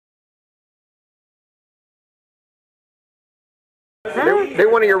Do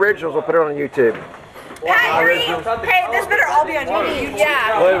one of your originals. We'll put it on YouTube. Hey, this better all be on YouTube.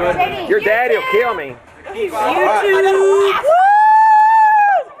 Yeah. Your daddy will kill me. YouTube.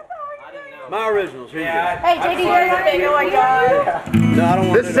 My originals. Here you go. Hey, JD, you know I got. No, I don't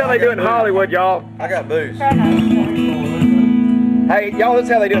want This is how they do it in Hollywood, y'all. I got booze. Hey, y'all, this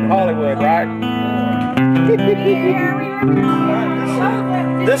is how they do it in Hollywood, right?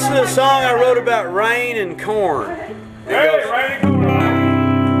 This is a song I wrote about rain and corn. It goes,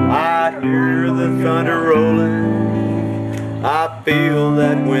 I hear the thunder rolling, I feel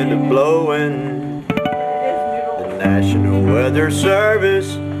that wind a blowing. The National Weather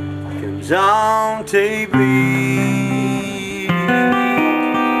Service comes on TV.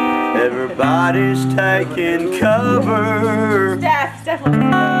 Everybody's taking cover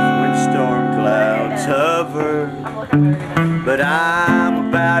when storm clouds hover, but I'm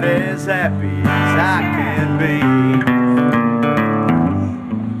about as happy as I can be.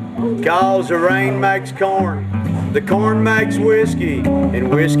 'Cause the rain makes corn, the corn makes whiskey, and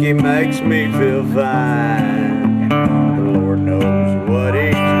whiskey makes me feel fine. The Lord knows what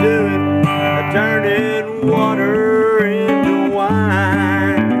He's doing, turning water into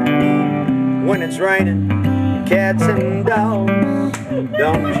wine. When it's raining, cats and dogs,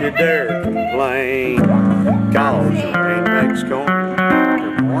 don't you dare complain. 'Cause the rain makes corn, the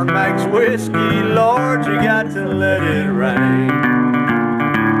corn makes whiskey, Lord, you got to let it rain.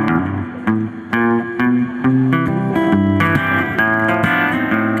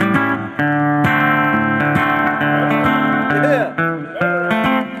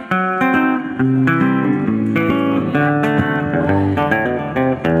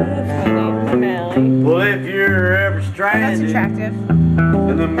 Well, if you're ever stranded, That's attractive.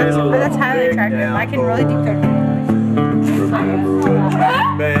 in the middle of That's highly attractive. I can really deep throat. remember what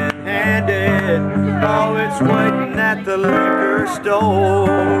you've been handed. Oh, it's waiting at the liquor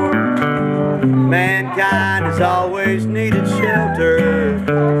store. Mankind has always needed shelter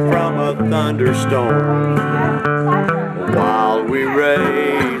from a thunderstorm. While we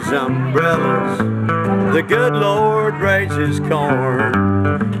raise umbrellas, the good Lord raises corn.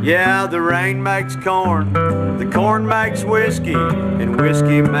 Yeah, the rain makes corn, the corn makes whiskey, and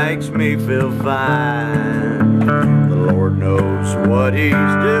whiskey makes me feel fine. The Lord knows what He's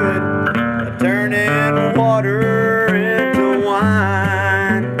doing, turning water into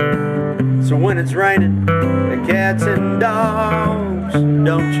wine. So when it's raining, the cats and dogs,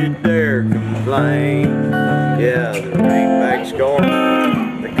 don't you dare complain. Yeah, the rain makes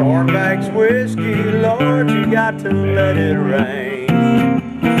corn, the corn makes whiskey, Lord, you got to let it rain.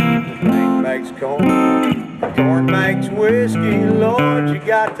 The rain makes corn, the corn makes whiskey, Lord, you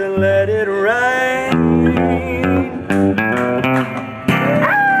got to let it rain.